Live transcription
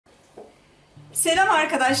Selam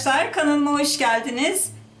arkadaşlar, kanalıma hoş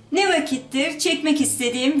geldiniz. Ne vakittir çekmek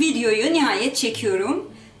istediğim videoyu nihayet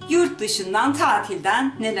çekiyorum. Yurt dışından,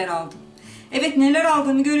 tatilden neler aldım. Evet, neler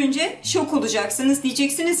aldığımı görünce şok olacaksınız.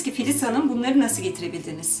 Diyeceksiniz ki Filiz Hanım, bunları nasıl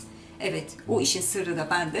getirebildiniz? Evet, o işin sırrı da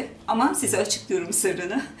bende. Ama size açıklıyorum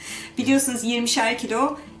sırrını. Biliyorsunuz 20'şer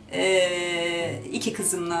kilo iki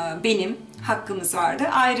kızımla benim hakkımız vardı.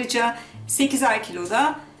 Ayrıca 8'er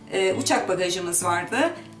kiloda uçak bagajımız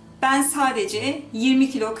vardı. Ben sadece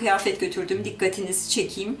 20 kilo kıyafet götürdüm. Dikkatinizi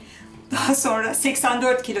çekeyim. Daha sonra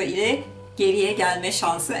 84 kilo ile geriye gelme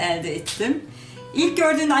şansı elde ettim. İlk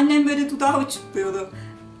gördüğünde annem böyle dudağı uçukluyordu.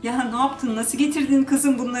 Ya ne yaptın, nasıl getirdin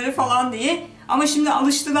kızım bunları falan diye. Ama şimdi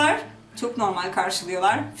alıştılar. Çok normal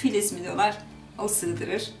karşılıyorlar. Filiz mi diyorlar. O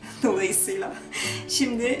sığdırır. Dolayısıyla.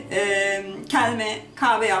 Şimdi kendime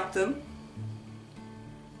kahve yaptım.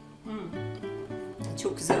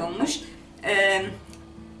 Çok güzel olmuş.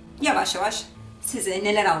 Yavaş yavaş size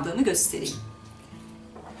neler aldığımı göstereyim.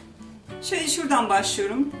 Şöyle şuradan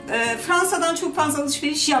başlıyorum. Fransa'dan çok fazla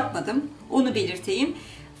alışveriş yapmadım. Onu belirteyim.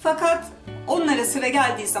 Fakat onlara sıra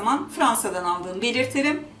geldiği zaman Fransa'dan aldığımı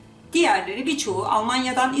belirtirim. Diğerleri birçoğu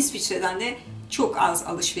Almanya'dan, İsviçre'den de çok az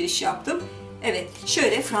alışveriş yaptım. Evet,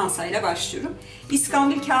 şöyle Fransa ile başlıyorum.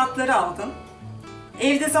 İskambil kağıtları aldım.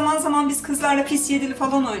 Evde zaman zaman biz kızlarla pis yedili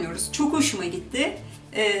falan oynuyoruz. Çok hoşuma gitti.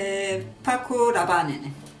 Paco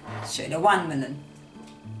Rabanne'nin. Şöyle One Million.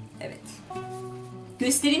 Evet.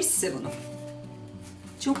 Göstereyim size bunu.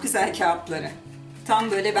 Çok güzel kağıtları.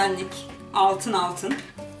 Tam böyle benlik. Altın altın.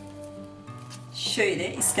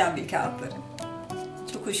 Şöyle iskambil kağıtları.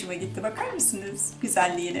 Çok hoşuma gitti. Bakar mısınız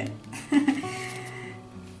güzelliğine?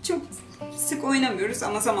 Çok sık oynamıyoruz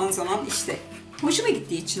ama zaman zaman işte hoşuma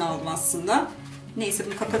gittiği için aldım aslında. Neyse,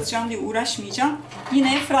 bunu kapatacağım diye uğraşmayacağım.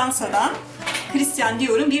 Yine Fransa'dan Christian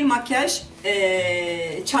Dior'un bir makyaj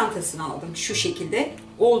çantasını aldım. Şu şekilde.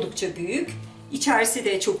 Oldukça büyük. İçerisi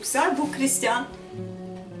de çok güzel. Bu Christian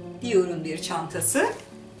Dior'un bir çantası.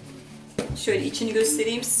 Şöyle içini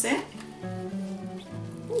göstereyim size.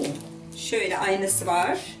 Şöyle aynası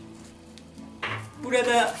var.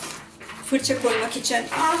 Burada fırça koymak için,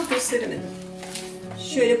 gösteremedim.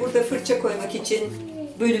 Şöyle burada fırça koymak için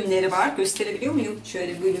bölümleri var. Gösterebiliyor muyum?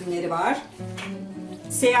 Şöyle bölümleri var.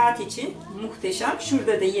 Seyahat için muhteşem.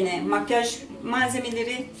 Şurada da yine makyaj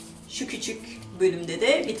malzemeleri, şu küçük bölümde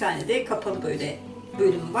de bir tane de kapalı böyle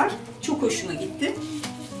bölüm var. Çok hoşuma gitti.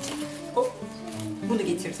 Hop, bunu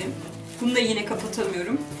getirdim. Bunu da yine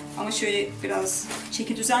kapatamıyorum. Ama şöyle biraz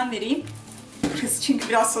çeki düzen vereyim. Kız çünkü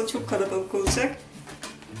biraz sonra çok kalabalık olacak.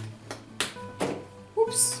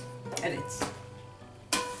 Ups. Evet.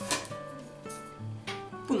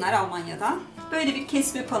 Bunlar Almanya'dan. Böyle bir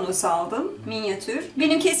kesme panosu aldım. Minyatür.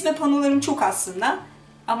 Benim kesme panolarım çok aslında.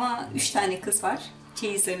 Ama 3 tane kız var.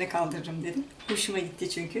 Çeyizlerine kaldırırım dedim. Hoşuma gitti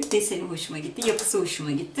çünkü. Deseni hoşuma gitti. Yapısı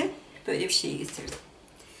hoşuma gitti. Böyle bir şey getirdim.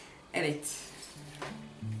 Evet.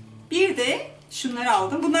 Bir de şunları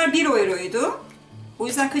aldım. Bunlar 1 euroydu. O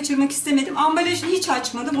yüzden kaçırmak istemedim. Ambalajını hiç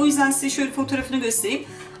açmadım. O yüzden size şöyle fotoğrafını göstereyim.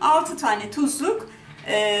 6 tane tuzluk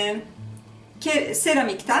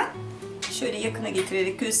seramikten. Şöyle yakına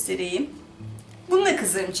getirerek göstereyim. Bunu da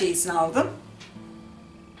kızların çeyizini aldım.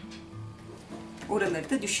 Oraları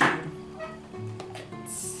da düşünüyorum.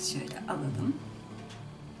 Evet, şöyle alalım.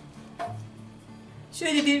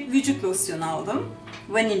 Şöyle bir vücut losyonu aldım.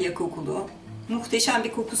 Vanilya kokulu. Muhteşem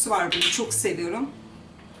bir kokusu var bunu. Çok seviyorum.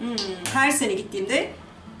 Her sene gittiğimde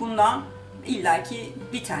bundan illaki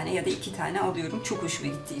bir tane ya da 2 tane alıyorum. Çok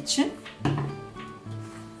hoşuma gittiği için.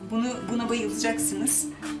 Buna bayılacaksınız.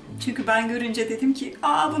 Çünkü ben görünce dedim ki,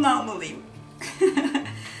 bunu almalıyım.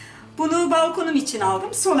 Bunu balkonum için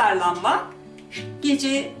aldım. Solar lamba.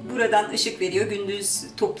 Gece buradan ışık veriyor. Gündüz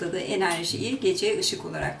topladığı enerjiyi gece ışık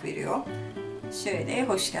olarak veriyor. Şöyle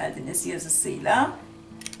hoş geldiniz yazısıyla.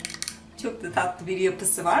 Çok da tatlı bir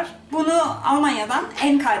yapısı var. Bunu Almanya'dan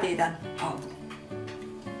NKD'den aldım.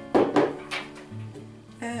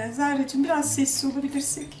 Zahra'cığım biraz sessiz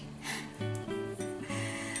olabilirsek.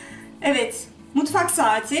 Evet. Mutfak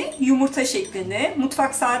saati yumurta şeklinde.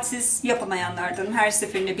 Mutfak saatsiz yapamayanlardan, her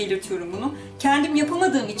seferinde belirtiyorum bunu. Kendim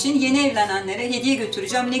yapamadığım için yeni evlenenlere hediye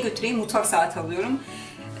götüreceğim. Ne götüreyim? Mutfak saati alıyorum.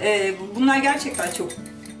 Bunlar gerçekten çok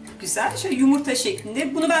güzel. Şöyle yumurta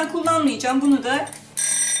şeklinde. Bunu ben kullanmayacağım. Bunu da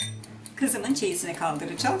kızımın çeyizine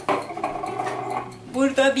kaldıracağım.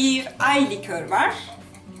 Burada bir ay likör var.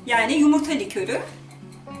 Yani yumurta likörü.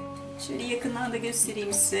 Şöyle yakından da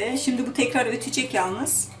göstereyim size. Şimdi bu tekrar ötecek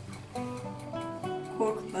yalnız.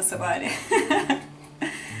 Korkutmasa bari.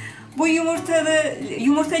 Bu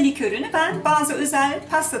yumurta likörünü ben bazı özel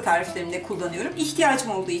pasta tariflerimde kullanıyorum.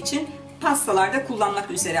 İhtiyacım olduğu için pastalarda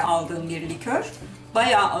kullanmak üzere aldığım bir likör.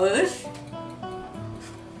 Bayağı ağır.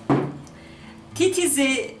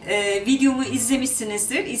 Titiz'i videomu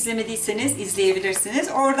izlemişsinizdir. İzlemediyseniz izleyebilirsiniz.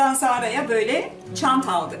 Oradan Zara'ya böyle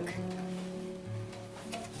çanta aldık.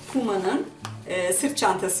 Puma'nın sırt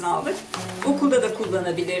çantasını aldık. Okulda da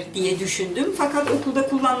kullanabilir diye düşündüm. Fakat okulda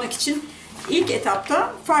kullanmak için ilk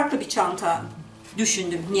etapta farklı bir çanta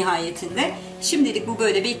düşündüm nihayetinde. Şimdilik bu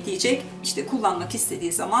böyle bekleyecek. İşte kullanmak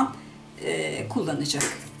istediği zaman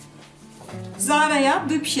kullanacak. Zara'ya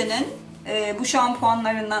Bübchen'in bu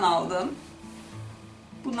şampuanlarından aldım.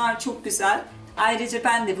 Bunlar çok güzel. Ayrıca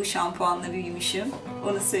ben de bu şampuanla büyümüşüm.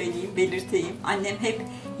 Onu söyleyeyim, belirteyim. Annem hep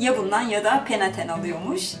ya bundan ya da penaten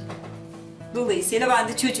alıyormuş. Dolayısıyla ben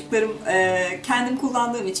de çocuklarım, kendim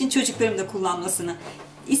kullandığım için çocuklarım da kullanmasını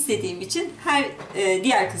istediğim için her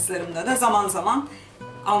diğer kızlarımda da zaman zaman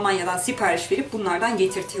Almanya'dan sipariş verip bunlardan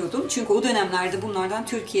getirtiyordum. Çünkü o dönemlerde bunlardan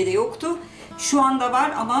Türkiye'de yoktu. Şu anda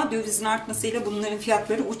var ama dövizin artmasıyla bunların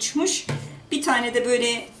fiyatları uçmuş. Bir tane de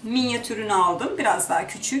böyle minyatürünü aldım. Biraz daha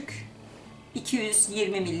küçük.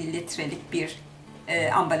 220 mililitrelik bir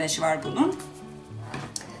ambalajı var bunun.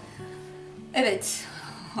 Evet.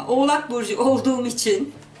 Oğlak burcu olduğum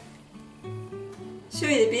için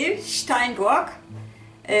şöyle bir Steinbock.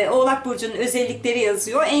 Oğlak burcunun özellikleri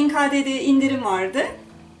yazıyor. NKD'de indirim vardı.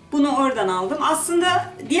 Bunu oradan aldım.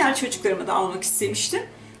 Aslında diğer çocuklarıma da almak istemiştim.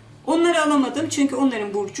 Onları alamadım çünkü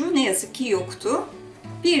onların burcu ne yazık ki yoktu.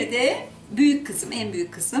 Bir de büyük kızım, en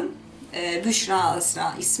büyük kızım Büşra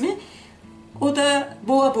Asra ismi. O da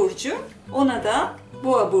Boğa burcu. Ona da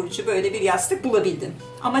Boğa burcu böyle bir yastık bulabildim.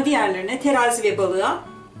 Ama diğerlerine terazi ve balığa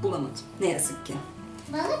bulamadım. Ne yazık ki.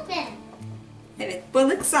 Balık benim. Evet,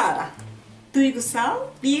 balık Zara. Duygusal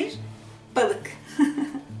bir balık.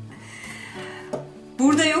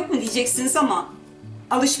 Burada yok mu diyeceksiniz ama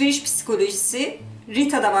alışveriş psikolojisi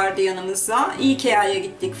Rita'da vardı yanımızda. IKEA'ya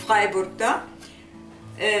gittik Freiburg'da.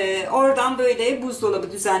 Oradan böyle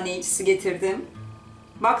buzdolabı düzenleyicisi getirdim.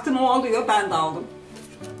 Baktım o alıyor, ben de aldım.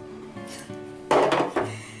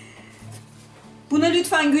 Buna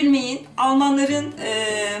lütfen gülmeyin. Almanların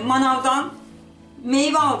manavdan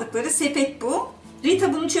meyve aldıkları sepet bu.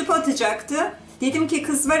 Rita bunu çöpe atacaktı. Dedim ki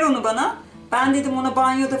kız ver onu bana. Ben dedim ona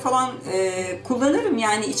banyoda falan kullanırım.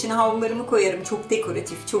 Yani içine havlularımı koyarım. Çok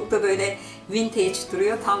dekoratif. Çok da böyle vintage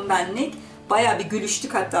duruyor. Tam benlik. Bayağı bir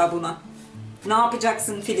gülüştük hatta buna. Ne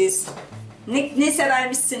yapacaksın Filiz? Ne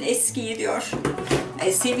severmişsin eskiyi diyor.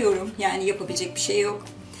 Seviyorum. Yani yapabilecek bir şey yok.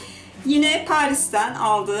 Yine Paris'ten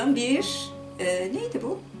aldığım bir neydi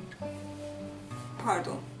bu?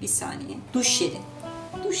 Pardon. Bir saniye. Duş jeli.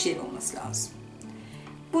 Duş jeli olması lazım.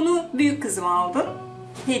 Bunu büyük kızıma aldım.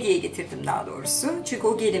 Hediye getirdim daha doğrusu. Çünkü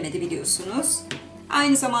o gelemedi biliyorsunuz.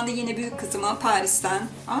 Aynı zamanda yine büyük kızıma Paris'ten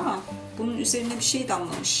bunun üzerine bir şey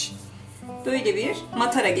damlamış. Böyle bir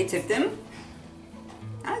matara getirdim.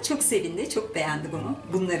 Çok sevindi, çok beğendi bunu.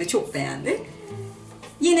 Bunları çok beğendi.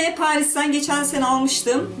 Yine Paris'ten geçen sene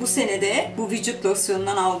almıştım. Bu sene de bu vücut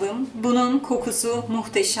losyonundan aldım. Bunun kokusu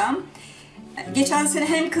muhteşem. Geçen sene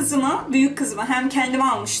hem kızıma, büyük kızıma hem kendime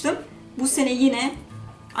almıştım. Bu sene yine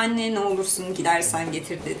anne ne olursun gidersen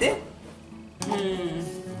getir dedi.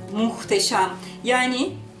 Muhteşem.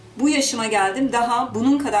 Yani bu yaşıma geldim daha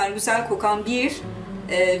bunun kadar güzel kokan bir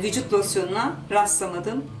vücut losyonuna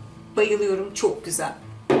rastlamadım. Bayılıyorum. Çok güzel.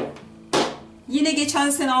 Yine geçen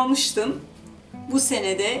sene almıştım. Bu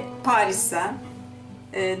sene de Paris'ten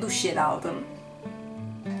duş jeli aldım.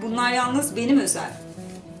 Bunlar yalnız benim özel.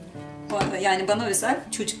 Yani bana özel.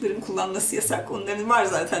 Çocukların kullanması yasak. Onların var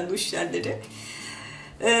zaten duş jelleri.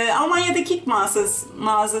 Almanya'da Kik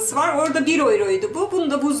mağazası var. Orada 1 euroydu bu.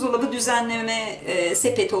 Bunu da buzdolabı düzenleme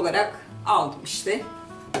sepeti olarak aldım işte.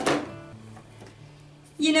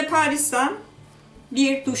 Yine Paris'ten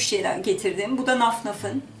bir duş jeli getirdim. Bu da Naf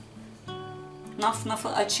Naf'ın. Naf Naf'ı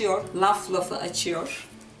açıyor. Lafı açıyor.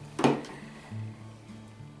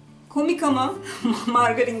 Komik ama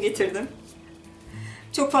margarin getirdim.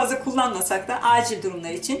 Çok fazla kullanmasak da acil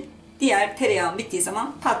durumlar için diğer tereyağım bittiği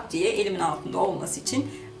zaman pat diye elimin altında olması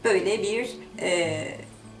için böyle bir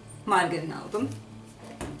margarin aldım.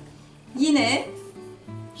 Yine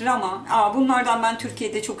Rama. Bunlardan ben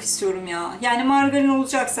Türkiye'de çok istiyorum ya. Yani margarin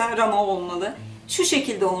olacaksa Rama olmalı. Şu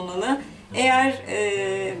şekilde olmalı. Eğer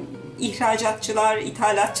ihracatçılar,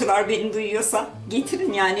 ithalatçılar beni duyuyorsa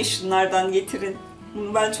getirin yani şunlardan getirin.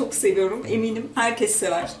 Bunu ben çok seviyorum. Eminim herkes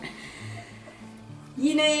sever.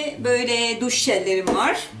 Yine böyle duş jellerim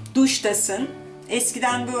var. Duştasın.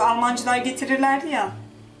 Eskiden bu Almancılar getirirlerdi ya.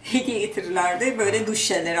 Hediye getirirlerdi. Böyle duş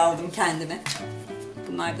jelleri aldım kendime.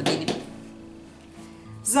 Bunlar da benim.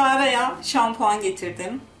 Zara'ya şampuan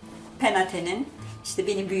getirdim. Penate'nin. İşte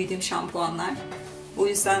benim büyüdüğüm şampuanlar. O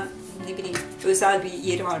yüzden ne bileyim özel bir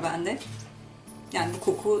yeri var bende. Yani bu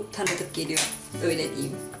koku tanıdık geliyor. Öyle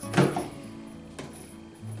diyeyim.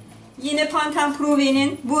 Yine Pantene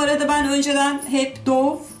Prové'nin, bu arada ben önceden hep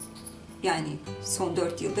Dove, yani son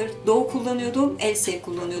 4 yıldır Dove kullanıyordum, Elsev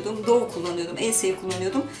kullanıyordum, Dove kullanıyordum, Elsev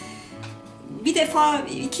kullanıyordum. Bir defa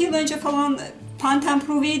 2 yıl önce falan Pantene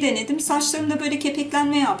Prové'yi denedim. Saçlarımda böyle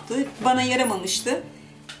kepeklenme yaptı. Bana yaramamıştı.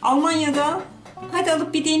 Almanya'da hadi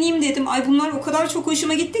alıp bir deneyeyim dedim. Ay bunlar o kadar çok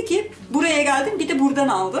hoşuma gitti ki buraya geldim. Bir de buradan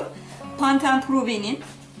aldım. Pantene Prové'nin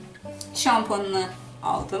şampuanını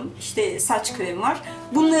aldım. İşte saç kremi var.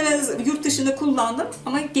 Bunları yurt dışında kullandım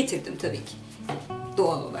ama getirdim tabii ki.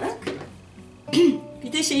 Doğal olarak.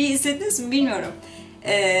 Bir de şeyi izlediniz mi bilmiyorum.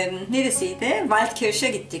 Neresiydi?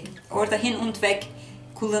 Waldkirch'e gittik. Orada Hin und Weg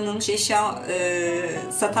kullanılmış eşya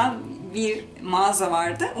satan bir mağaza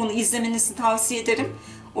vardı. Onu izlemenizi tavsiye ederim.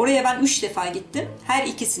 Oraya ben 3 defa gittim. Her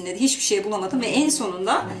ikisinde de hiçbir şey bulamadım ve en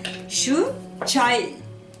sonunda şu çay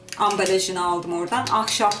ambalajını aldım oradan.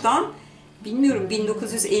 Ahşaptan. Bilmiyorum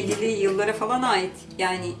 1950'li yıllara falan ait.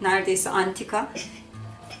 Yani neredeyse antika.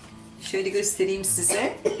 Şöyle göstereyim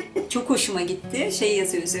size. Çok hoşuma gitti. Şey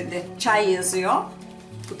yazıyor üzerinde. Çay yazıyor.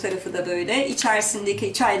 Bu tarafı da böyle.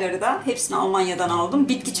 İçerisindeki çayları da hepsini Almanya'dan aldım.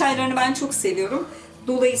 Bitki çaylarını ben çok seviyorum.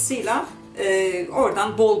 Dolayısıyla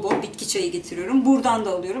oradan bol bol bitki çayı getiriyorum. Buradan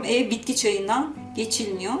da alıyorum. Bitki çayından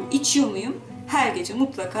geçilmiyor. İçiyor muyum? Her gece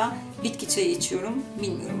mutlaka bitki çayı içiyorum.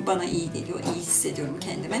 Bilmiyorum, bana iyi geliyor. İyi hissediyorum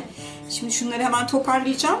kendimi. Şimdi şunları hemen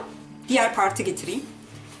toparlayacağım. Diğer partı getireyim.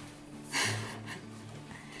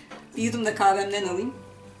 Bir yudum da kahvemden alayım.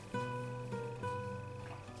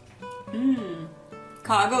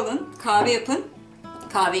 Kahve alın, kahve yapın.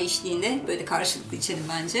 Kahve içtiğinde böyle karşılıklı içelim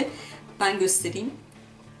bence. Ben göstereyim.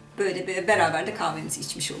 Böyle beraber de kahvemizi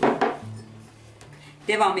içmiş olalım.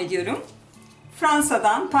 Devam ediyorum.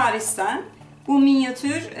 Fransa'dan, Paris'ten bu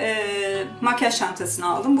minyatür makyaj çantasını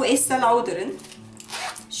aldım. Bu Estee Lauder'ın.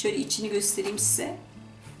 Şöyle içini göstereyim size.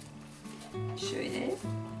 Şöyle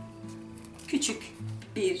küçük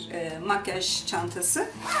bir makyaj çantası.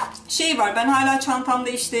 Şey var, ben hala çantamda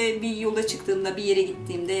işte bir yola çıktığımda, bir yere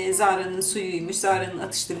gittiğimde Zara'nın suyuymuş, Zara'nın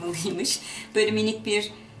atıştırmalıymış. Böyle minik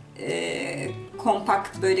bir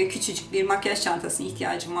kompakt, böyle küçücük bir makyaj çantasına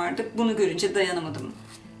ihtiyacım vardı. Bunu görünce dayanamadım.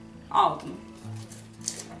 Aldım.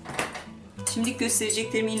 Şimdi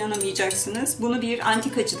göstereceklerime inanamayacaksınız. Bunu bir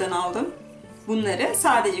antikacıdan aldım. Bunları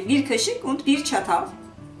sadece bir kaşık und bir çatal.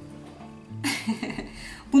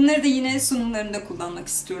 Bunları da yine sunumlarımda kullanmak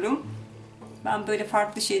istiyorum. Ben böyle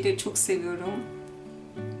farklı şeyleri çok seviyorum.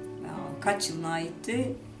 Kaç yılına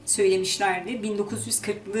aitti? Söylemişlerdi.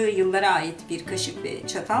 1940'lı yıllara ait bir kaşık ve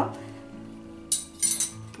çatal.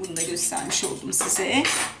 Bunu da göstermiş oldum size.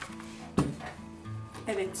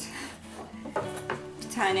 Evet.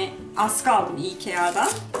 Bir tane askı aldım IKEA'dan.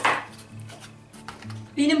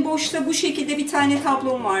 Benim boşta bu şekilde bir tane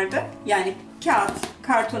tablom vardı. Yani kağıt,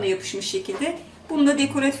 kartona yapışmış şekilde. Bunu da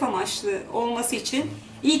dekoratif amaçlı olması için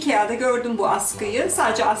IKEA'da gördüm bu askıyı.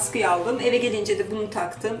 Sadece askıyı aldım. Eve gelince de bunu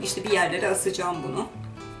taktım. İşte bir yerlere asacağım bunu.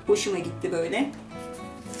 Hoşuma gitti böyle.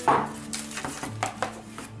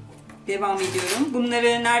 Devam ediyorum.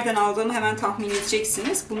 Bunları nereden aldığımı hemen tahmin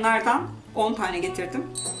edeceksiniz. Bunlardan 10 tane getirdim.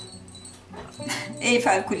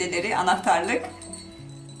 Eyfel kuleleri, anahtarlık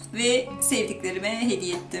ve sevdiklerime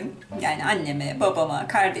hediye ettim. Yani anneme, babama,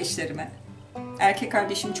 kardeşlerime. Erkek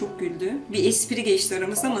kardeşim çok güldü. Bir espri geçti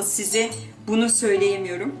aramızda ama size bunu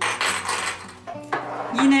söyleyemiyorum.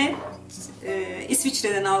 Yine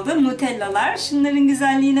İsviçre'den aldığım Nutellalar. Şunların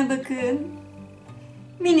güzelliğine bakın.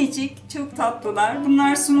 Minicik, çok tatlılar.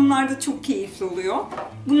 Bunlar sunumlarda çok keyifli oluyor.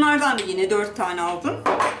 Bunlardan da yine 4 tane aldım.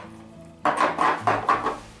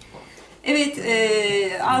 Evet,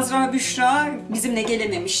 Azra Büşra bizimle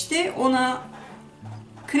gelememişti. Ona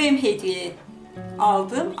krem hediye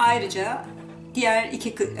aldım. Ayrıca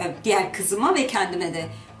diğer kızıma ve kendime de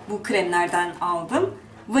bu kremlerden aldım.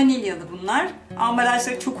 Vanilyalı bunlar.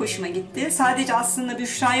 Ambalajları çok hoşuma gitti. Sadece aslında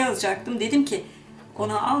Büşra'ya alacaktım. Dedim ki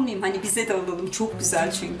ona almayayım, hani bize de alalım. Çok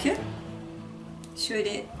güzel çünkü.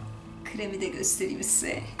 Şöyle kremi de göstereyim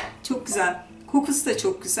size. Çok güzel. Kokusu da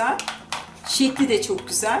çok güzel. Şekli de çok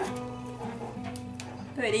güzel.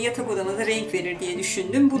 Böyle yatak odama da renk verir diye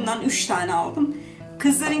düşündüm. Bundan 3 tane aldım.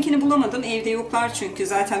 Kızlarınkini bulamadım. Evde yoklar çünkü.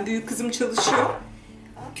 Zaten büyük kızım çalışıyor.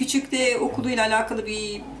 Küçük de okuluyla alakalı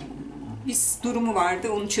bir durumu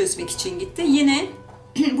vardı. Onu çözmek için gitti. Yine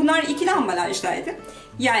bunlar ikili ambalajdaydı.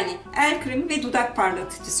 Yani el kremi ve dudak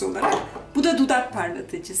parlatıcısı olarak. Bu da dudak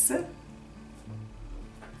parlatıcısı.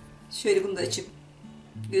 Şöyle bunu da açıp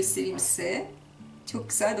göstereyim size. Çok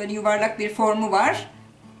güzel. Böyle yuvarlak bir formu var.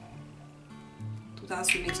 dudağa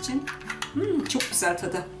sürmek için. Çok güzel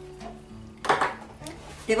tadı.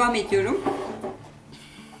 Devam ediyorum.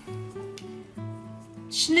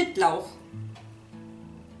 Schnittlauch.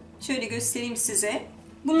 Şöyle göstereyim size.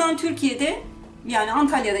 Bundan Türkiye'de, yani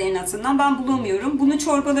Antalya'da en azından ben bulamıyorum. Bunu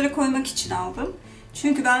çorbalara koymak için aldım.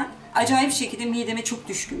 Çünkü ben acayip şekilde mideme çok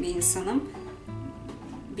düşkün bir insanım.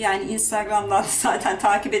 Yani Instagram'dan zaten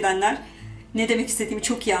takip edenler ne demek istediğimi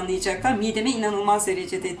çok iyi anlayacaklar. Mideme inanılmaz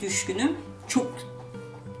derecede düşkünüm. Çok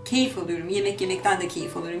keyif alıyorum. Yemek yemekten de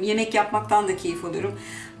keyif alıyorum. Yemek yapmaktan da keyif alıyorum.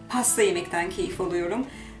 Pasta yemekten keyif alıyorum.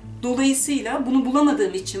 Dolayısıyla bunu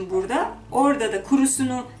bulamadığım için orada da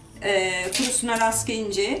kurusuna rast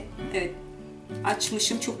gelince, evet,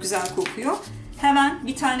 açmışım, çok güzel kokuyor. Hemen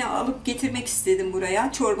bir tane alıp getirmek istedim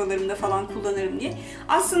buraya. Çorbalarımda falan kullanırım diye.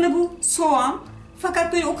 Aslında bu soğan,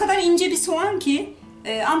 fakat böyle o kadar ince bir soğan ki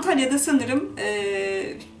Antalya'da sanırım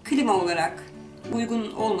klima olarak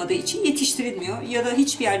uygun olmadığı için yetiştirilmiyor. Ya da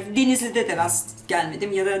hiçbir yerde, Denizli'de de rast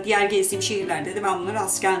gelmedim ya da diğer gezdiğim şehirlerde de ben buna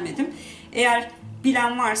rast gelmedim. Eğer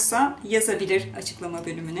bilen varsa yazabilir açıklama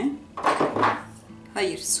bölümüne.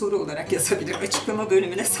 Hayır, soru olarak yazabilir açıklama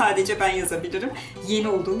bölümüne. Sadece ben yazabilirim. Yeni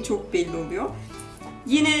olduğum çok belli oluyor.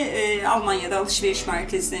 Yine Almanya'da alışveriş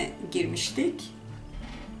merkezine girmiştik.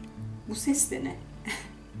 Bu ses de ne?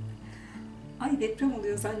 Ay, deprem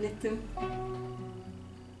oluyor zannettim.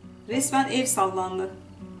 Resmen ev sallandı.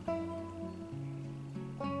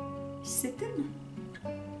 Hissettin mi?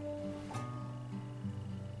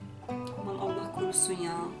 Aman Allah korusun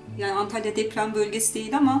ya. Yani Antalya deprem bölgesi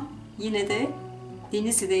değil ama yine de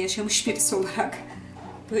Denizli'de yaşamış birisi olarak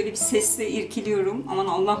böyle bir sesle irkiliyorum. Aman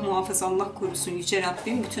Allah muhafaza, Allah korusun Yüce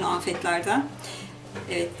Rabbim bütün afetlerden.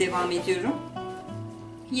 Evet, devam ediyorum.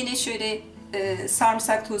 Yine şöyle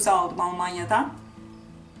sarımsak tozu aldım Almanya'dan.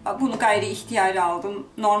 Bunu gayri ihtiyari aldım.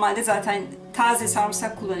 Normalde zaten taze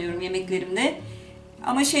sarımsak kullanıyorum yemeklerimde.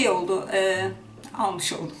 Ama şey oldu,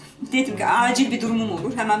 almış oldum. Dedim ki acil bir durumum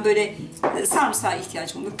olur. Hemen böyle sarımsağa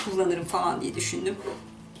ihtiyacım olur, kullanırım falan diye düşündüm.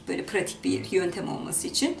 Böyle pratik bir yöntem olması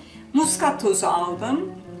için. Muskat tozu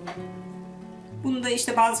aldım. Bunu da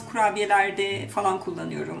işte bazı kurabiyelerde falan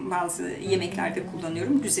kullanıyorum. Bazı yemeklerde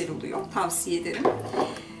kullanıyorum. Güzel oluyor. Tavsiye ederim.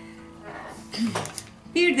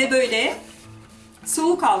 Bir de böyle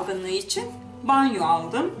soğuk algınlığı için banyo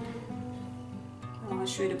aldım.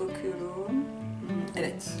 Şöyle bakıyorum.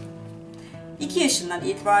 Evet. 2 yaşından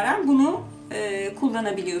itibaren bunu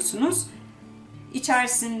kullanabiliyorsunuz.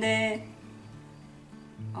 İçerisinde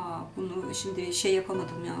bunu şimdi şey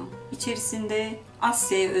yapamadım ya. İçerisinde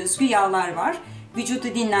Asya'ya özgü yağlar var. Vücudu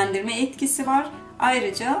dinlendirme etkisi var.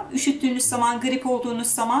 Ayrıca üşüttüğünüz zaman, grip olduğunuz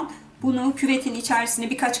zaman bunu küvetin içerisine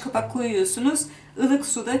birkaç kapak koyuyorsunuz. Ilık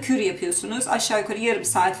suda kür yapıyorsunuz. Aşağı yukarı yarım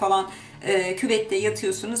saat falan küvette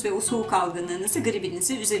yatıyorsunuz ve o soğuk algınlığınızı,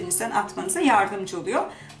 gribinizi üzerinizden atmanıza yardımcı oluyor.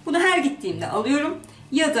 Bunu her gittiğimde alıyorum.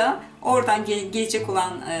 Ya da oradan gelecek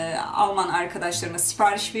olan Alman arkadaşlarıma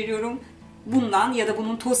sipariş veriyorum. Bundan ya da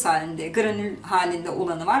bunun toz halinde, granül halinde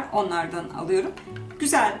olanı var. Onlardan alıyorum.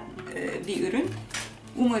 Güzel bir ürün.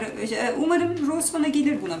 Umarım Rossmann'a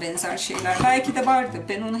gelir buna benzer şeyler. Belki de vardır.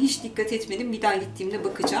 Ben ona hiç dikkat etmedim. Bir daha gittiğimde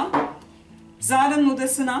bakacağım. Zara'nın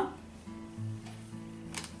odasına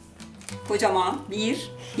kocaman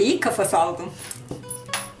bir geyik kafası aldım.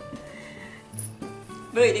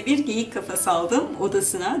 Böyle bir geyik kafası aldım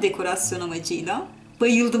odasına dekorasyon amacıyla.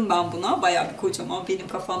 Bayıldım ben buna. Bayağı bir kocaman. Benim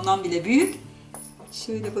kafamdan bile büyük.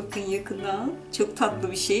 Şöyle bakın yakından. Çok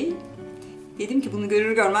tatlı bir şey. Dedim ki bunu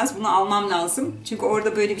görür görmez bunu almam lazım. Çünkü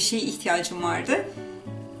orada böyle bir şeye ihtiyacım vardı.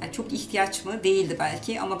 Yani çok ihtiyaç mı? Değildi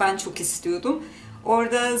belki ama ben çok istiyordum.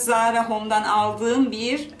 Orada Zara Home'dan aldığım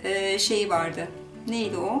bir şey vardı.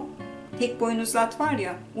 Neydi o? Tek boynuzlu at var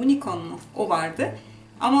ya. Unicorn mu? O vardı.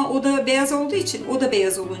 Ama o da beyaz olduğu için, o da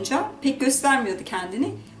beyaz olunca pek göstermiyordu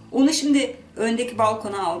kendini. Onu şimdi öndeki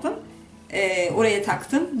balkona aldım. Oraya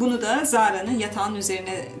taktım. Bunu da Zara'nın yatağının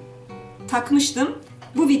üzerine takmıştım.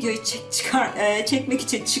 Bu videoyu çekmek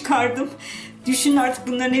için çıkardım. Düşünün artık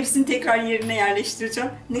bunların hepsini tekrar yerine yerleştireceğim.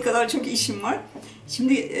 Ne kadar çok işim var.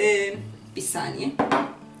 Şimdi bir saniye.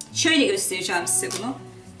 Şöyle göstereceğim size bunu.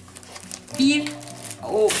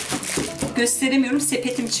 Gösteremiyorum.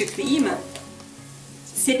 Sepetim çıktı. İyi mi?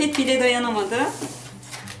 Sepet bile dayanamadı.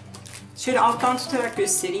 Şöyle alttan tutarak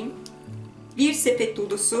göstereyim. Bir sepet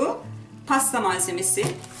dolusu pasta malzemesi.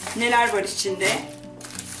 Neler var içinde?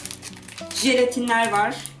 Jelatinler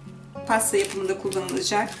var. Pasta yapımında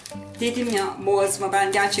kullanılacak. Dedim ya, boğazıma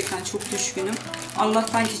ben gerçekten çok düşkünüm.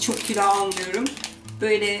 Allah'tan ki çok kilo almıyorum.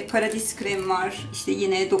 Böyle paradis kremi var. İşte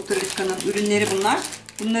yine Doktor Özkan'ın ürünleri bunlar.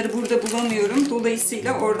 Bunları burada bulamıyorum.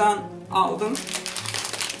 Dolayısıyla oradan aldım.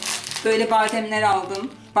 Böyle bademler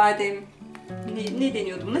aldım. Badem ne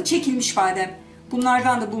deniyordu buna? Çekilmiş badem.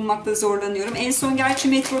 Bunlardan da bulmakta zorlanıyorum. En son gerçi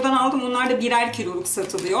metrodan aldım. Onlar da birer kiloluk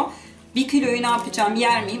satılıyor. 1 kiloyu ne yapacağım?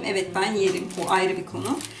 Yer miyim? Evet, ben yerim. Bu ayrı bir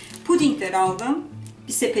konu. Pudingler aldım.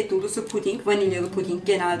 Bir sepet dolusu puding. Vanilyalı puding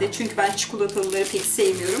genelde. Çünkü ben çikolatalıları pek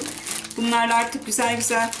sevmiyorum. Bunlarla artık güzel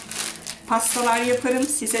güzel pastalar yaparım.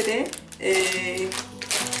 Size de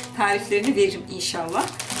tariflerini veririm inşallah.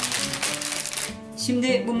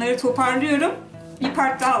 Şimdi bunları toparlıyorum. Bir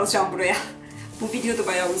part daha alacağım buraya. Bu video da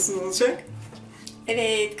bayağı uzun olacak.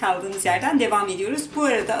 Evet, kaldığımız yerden devam ediyoruz. Bu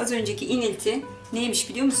arada az önceki inilti neymiş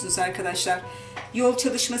biliyor musunuz arkadaşlar? Yol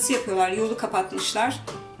çalışması yapıyorlar. Yolu kapatmışlar.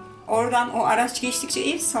 Oradan o araç geçtikçe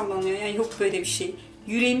ev sallanıyor. Yani yok böyle bir şey.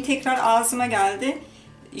 Yüreğim tekrar ağzıma geldi.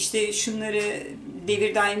 İşte şunları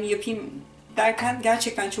devir daimi yapayım derken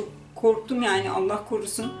gerçekten çok korktum yani, Allah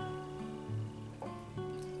korusun.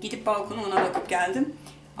 Gidip balkona ona bakıp geldim.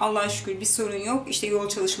 Allah'a şükür bir sorun yok. İşte yol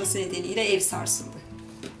çalışması nedeniyle ev sarsıldı.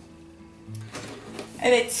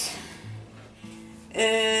 Evet.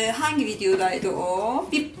 Hangi videodaydı o?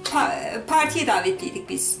 Bir partiye davetliydik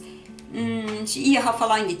biz. İHA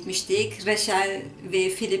falan gitmiştik. Rachel ve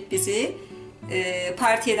Philip bizi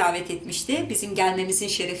partiye davet etmişti. Bizim gelmemizin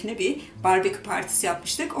şerefine bir barbekü partisi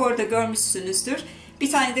yapmıştık. Orada görmüşsünüzdür.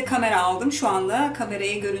 Bir tane de kamera aldım. Şu anda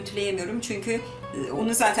kamerayı görüntüleyemiyorum. Çünkü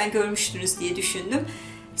onu zaten görmüştünüz diye düşündüm.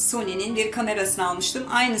 Sony'nin bir kamerasını almıştım.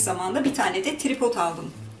 Aynı zamanda bir tane de tripod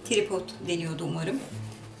aldım. Tripod deniyordu umarım.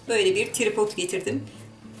 Böyle bir tripod getirdim.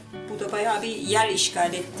 Bu da bayağı bir yer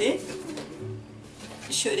işgal etti.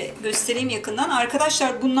 Şöyle göstereyim yakından.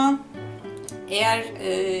 Arkadaşlar bundan eğer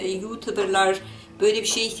YouTuber'lar böyle bir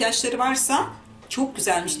şeye ihtiyaçları varsa çok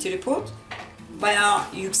güzelmiş tripod. Bayağı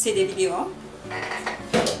yükselebiliyor.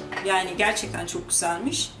 Yani gerçekten çok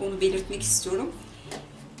güzelmiş. Onu belirtmek istiyorum.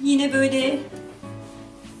 Yine böyle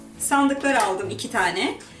sandıklar aldım 2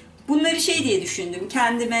 tane. Bunları şey diye düşündüm.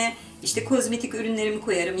 Kendime işte kozmetik ürünlerimi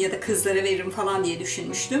koyarım ya da kızlara veririm falan diye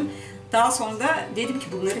düşünmüştüm. Daha sonra da dedim ki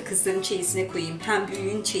bunları kızların çeyizine koyayım. Hem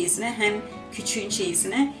büyüğün çeyizine hem küçüğün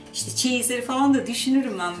çeyizine. İşte çeyizleri falan da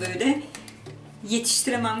düşünürüm ben böyle.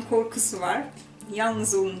 Yetiştiremem korkusu var.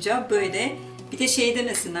 Yalnız olunca böyle. Bir de şey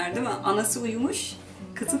demesinler değil mi? Anası uyumuş,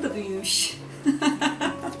 kızı da büyümüş.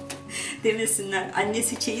 Demesinler.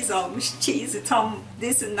 Annesi çeyiz almış, çeyizi tam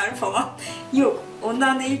desinler falan. Yok,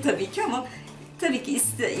 ondan değil tabii ki ama tabii ki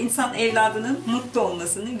insan evladının mutlu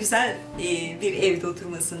olmasını, güzel bir evde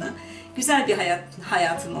oturmasını, güzel bir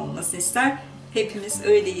hayatın olmasını ister. Hepimiz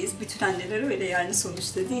öyleyiz. Bütün anneler öyle yani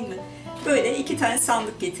sonuçta, değil mi? Böyle 2 tane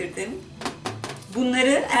sandık getirdim.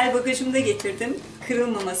 Bunları el bagajımda getirdim.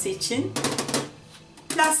 Kırılmaması için.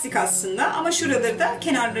 Plastik aslında ama şuraları da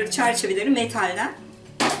kenarları, çerçeveleri metalden.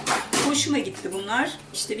 Hoşuma gitti bunlar.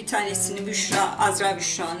 İşte bir tanesini Azra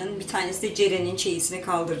Büşra'nın, bir tanesi de Ceren'in çeyizine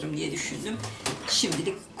kaldırırım diye düşündüm.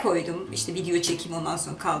 Şimdilik koydum. İşte video çekeyim ondan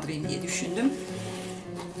sonra kaldırayım diye düşündüm.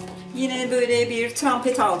 Yine böyle bir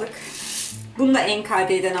trompet aldık. Bunu da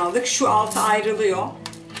NKD'den aldık. Şu altı ayrılıyor.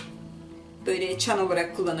 Böyle çan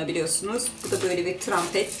olarak kullanabiliyorsunuz. Bu da böyle bir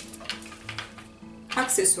trompet.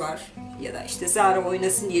 Aksesuar ya da işte Zara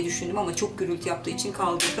oynasın diye düşündüm ama çok gürültü yaptığı için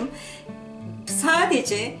kaldırdım.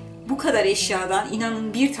 Sadece bu kadar eşyadan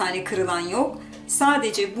inanın bir tane kırılan yok.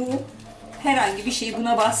 Sadece bu herhangi bir şeyi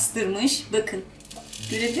buna bastırmış. Bakın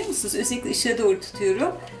görebiliyor musunuz? Özellikle ışığa doğru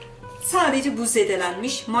tutuyorum. Sadece bu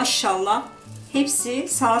zedelenmiş. Maşallah. Hepsi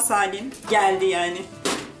sağ salim geldi yani.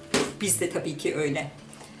 Biz de tabii ki öyle.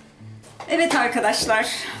 Evet arkadaşlar.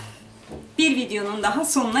 Bir videonun daha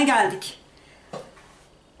sonuna geldik.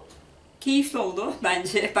 Keyifli oldu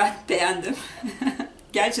bence. Ben beğendim.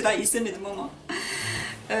 Gerçi daha izlemedim ama.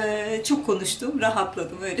 Çok konuştum.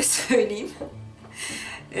 Rahatladım öyle söyleyeyim.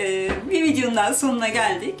 Bir videonun daha sonuna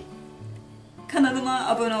geldik. Kanalıma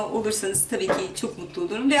abone olursanız tabii ki çok mutlu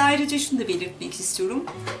olurum. Ve ayrıca şunu da belirtmek istiyorum.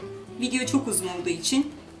 Video çok uzun olduğu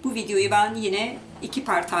için bu videoyu ben yine 2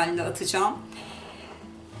 part halinde atacağım.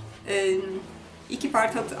 2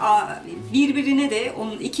 part birbirine de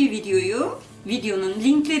onun 2 videonun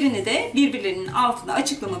linklerini de birbirlerinin altında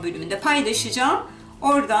açıklama bölümünde paylaşacağım.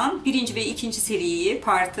 Oradan 1. ve 2. seriyi,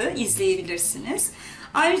 partı izleyebilirsiniz.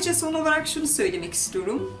 Ayrıca son olarak şunu söylemek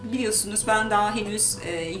istiyorum. Biliyorsunuz ben daha henüz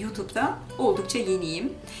YouTube'da oldukça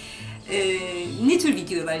yeniyim. Ne tür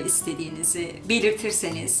videolar istediğinizi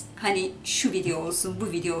belirtirseniz, hani şu video olsun,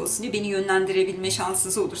 bu video olsun diye beni yönlendirebilme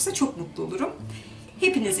şansınız olursa çok mutlu olurum.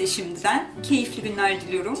 Hepinize şimdiden keyifli günler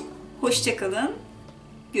diliyorum. Hoşça kalın.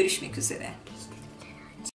 Görüşmek üzere.